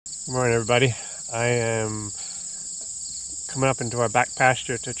Good morning, everybody. I am coming up into our back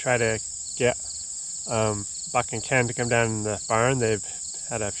pasture to try to get Buck and Ken to come down in the barn. They've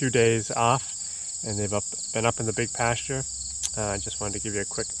had a few days off and they've been up in the big pasture. I just wanted to give you a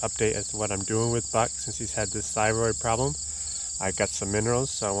quick update as to what I'm doing with Buck since he's had this thyroid problem. I got some minerals,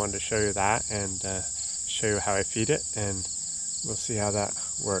 so I wanted to show you that and show you how I feed it, and we'll see how that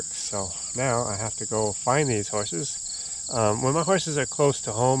works. So now I have to go find these horses. When my horses are close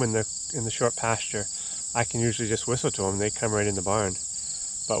to home in the short pasture, I can usually just whistle to them. They come right in the barn.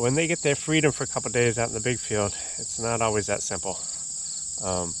 But when they get their freedom for a couple days out in the big field, it's not always that simple.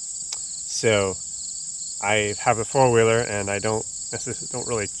 So I have a four-wheeler, and I don't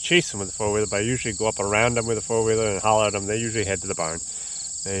really chase them with the four-wheeler, but I usually go up around them with a four-wheeler and holler at them. They usually head to the barn.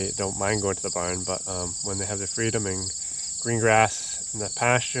 They don't mind going to the barn, but when they have their freedom and green grass in the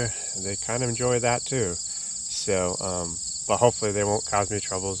pasture, they kind of enjoy that too. So, but hopefully they won't cause me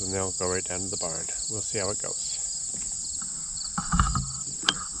troubles and they'll go right down to the barn. We'll see how it goes.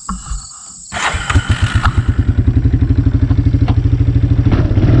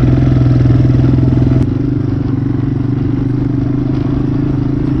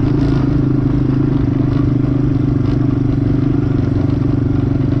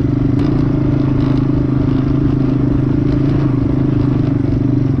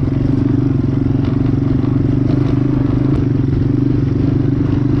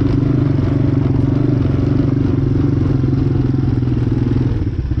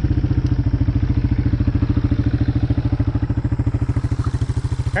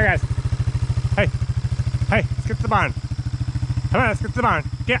 Hey guys, hey, let's get to the barn. Come on, let's get to the barn.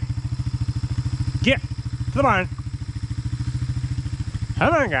 Get to the barn.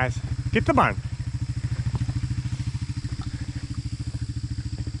 Come on guys, get to the barn.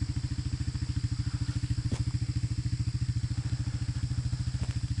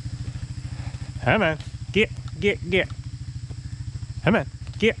 Come on, get. Come on,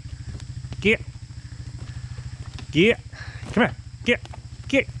 get. Come on,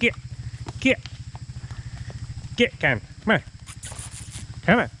 get, Ken. Come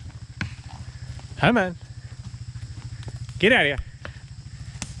on, get out of here.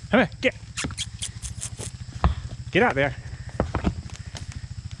 Come on, get out there.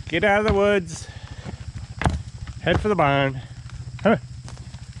 Get out of the woods. Head for the barn. Come on.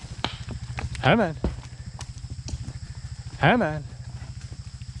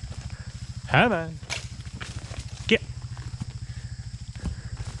 Get.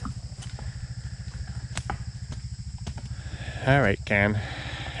 All right, Ken.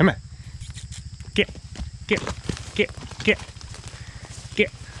 Come on. Get.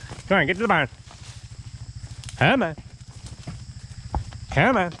 Come on, get to the barn. Come on.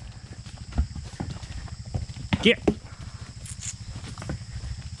 Get.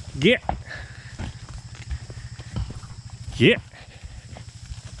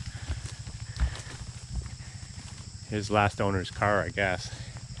 His last owner's car, I guess.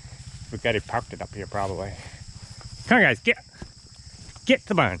 Forgot he parked it up here probably. Come on guys, get to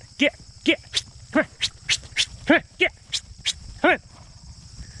the barn. Get. Come on, come on.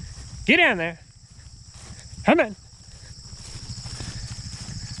 Get down there. Come on.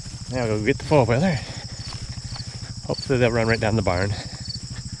 Now we'll go get the four-wheeler. Hopefully they'll run right down the barn.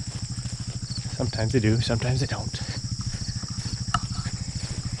 Sometimes they do, sometimes they don't.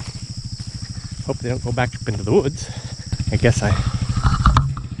 Hope they don't go back up into the woods. I guess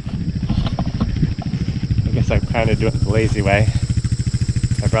I'm kind of doing it the lazy way.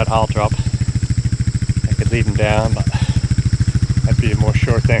 I brought halter up. I could lead them down, but that'd be a more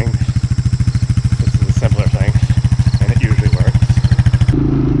sure thing. This is a simpler thing, and it usually works.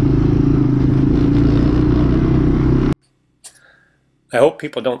 I hope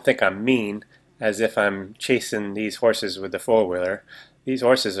people don't think I'm mean, as if I'm chasing these horses with the four-wheeler. These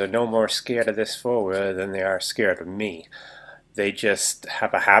horses are no more scared of this four-wheeler than they are scared of me. They just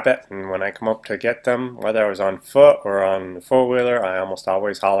have a habit, and when I come up to get them, whether I was on foot or on the four-wheeler, I almost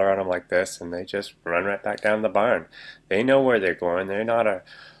always holler at them like this, and they just run right back down the barn. They know where they're going. They're not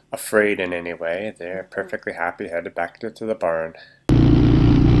afraid in any way. They're perfectly happy headed back to the barn.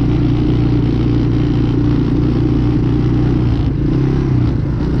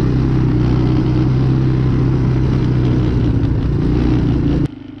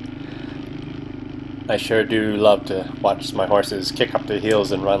 I sure do love to watch my horses kick up their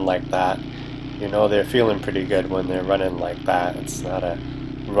heels and run like that. You know, they're feeling pretty good when they're running like that. It's not a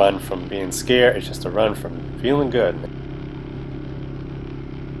run from being scared, it's just a run from feeling good.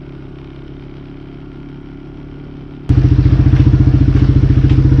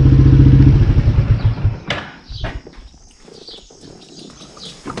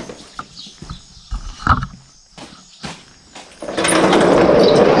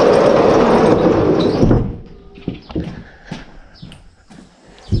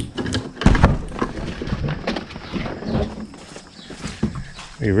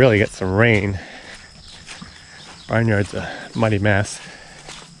 we really get some rain. Barnyard's a muddy mess.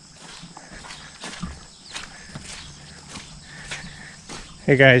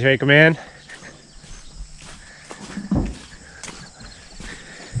 Hey guys, ready to come in?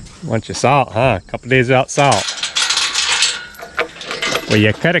 Want your salt, huh? A couple days without salt. Well,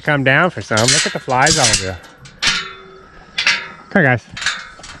 you could have come down for some. Look at the flies all over you. Come on, guys.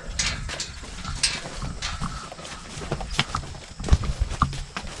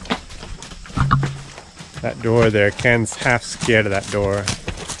 That door there, Ken's half scared of that door.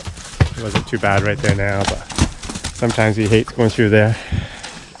 It wasn't too bad right there now, but sometimes he hates going through there.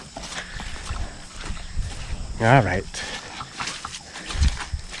 All right.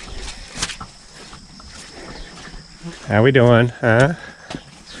 How we doing, huh?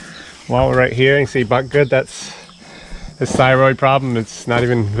 While we're right here, you can see Buck Good. That's his thyroid problem. It's not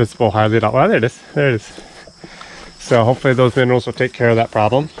even visible hardly at all. Well, there it is. There it is. So hopefully those minerals will take care of that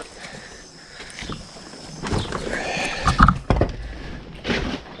problem.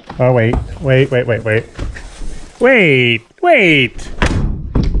 Oh, wait. Wait.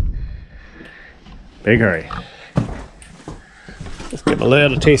 Big hurry. Let's give a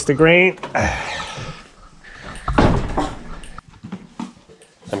little taste of grain.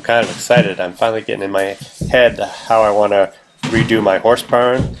 I'm kind of excited. I'm finally getting in my head how I want to redo my horse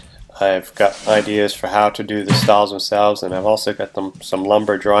barn. I've got ideas for how to do the stalls themselves, and I've also got some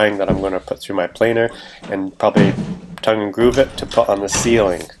lumber drying that I'm going to put through my planer and probably tongue and groove it to put on the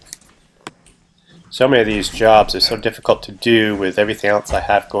ceiling. So many of these jobs are so difficult to do with everything else I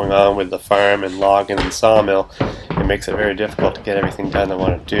have going on with the farm and logging and sawmill. It makes it very difficult to get everything done I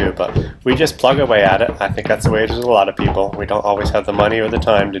want to do, but we just plug away at it. I think that's the way it is with a lot of people. We don't always have the money or the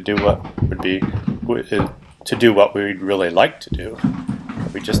time to do what we'd really like to do.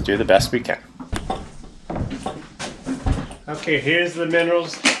 We just do the best we can. Okay, here's the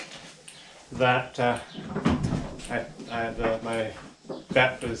minerals that my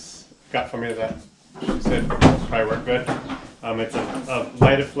vet got for me that she said probably work good. It's a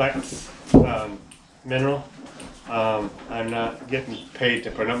Litaflex mineral. I'm not getting paid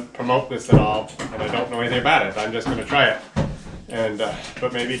to promote this at all, and I don't know anything about it. I'm just going to try it, and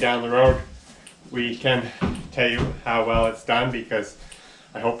but maybe down the road we can tell you how well it's done, because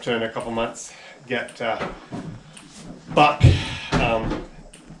I hope to in a couple months get Buck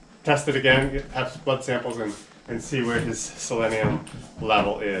tested again, have blood samples, and see where his selenium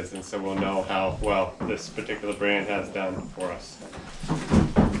level is, and so we'll know how well this particular brand has done for us.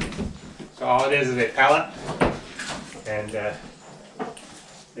 So all it is a pellet, and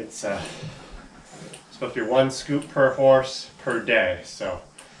it's supposed to be 1 scoop per horse per day. So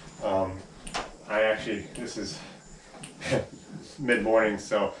this is mid-morning,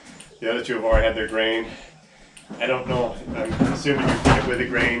 so the other two have already had their grain. I don't know, I'm assuming you feed it with the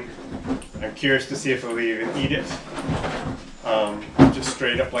grain. I'm curious to see if they'll even eat it just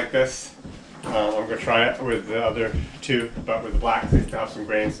straight up like this. I'm going to try it with the other two, but with the blacks they still have some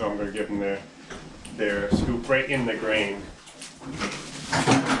grain, so I'm going to give them their scoop right in the grain.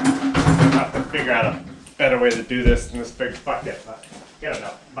 I'll have to figure out a better way to do this in this big bucket. But get it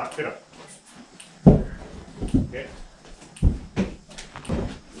up, Buck, get up. Okay.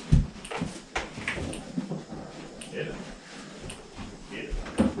 Get it. Get it.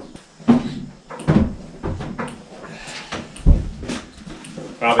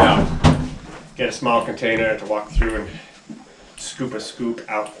 Probably I'll get a small container to walk through and scoop a scoop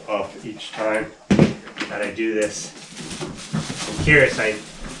out of each time that I do this. I'm curious,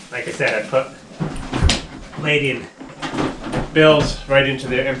 like I said, I put Canadian bills right into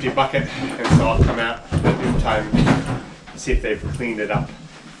the empty bucket, and so I'll come out at the time and see if they've cleaned it up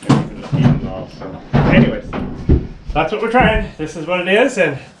and eaten all. So anyways, that's what we're trying. This is what it is,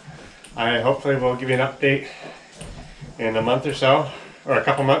 and I hopefully will give you an update in a month or so, or a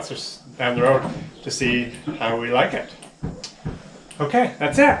couple months down the road, to see how we like it. Okay,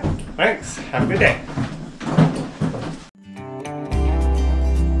 that's it. Thanks. Have a good day.